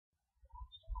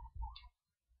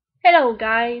Hello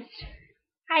guys.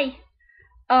 Hi.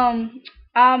 Um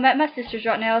I'm at my sister's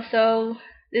right now, so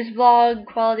this vlog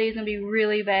quality is gonna be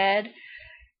really bad.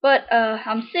 But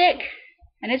I'm sick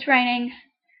and it's raining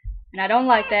and I don't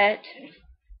like that.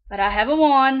 But I have a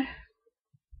wand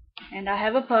and I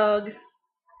have a pug.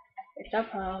 It's a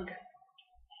pug.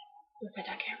 Look at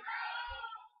that camera.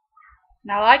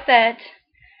 And I like that.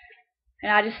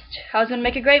 And I was gonna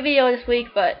make a great video this week,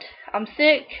 but I'm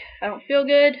sick, I don't feel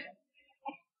good.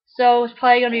 So it's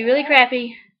probably gonna be really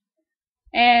crappy.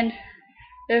 And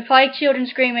there's probably children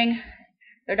screaming.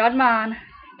 They're not mine.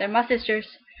 They're my sister's.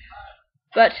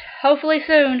 But hopefully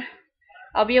soon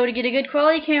I'll be able to get a good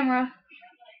quality camera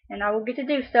and I will get to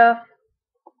do stuff.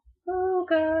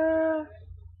 Pooga,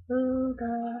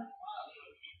 Pooga,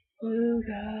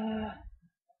 Pooga.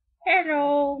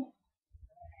 Hello,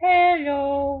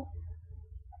 hello,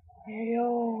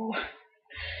 hello.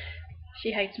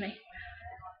 She hates me.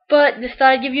 But just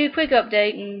thought I'd give you a quick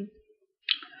update and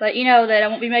let you know that I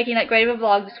won't be making that great of a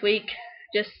vlog this week.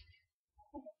 Just,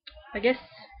 I guess,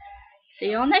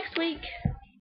 see y'all next week.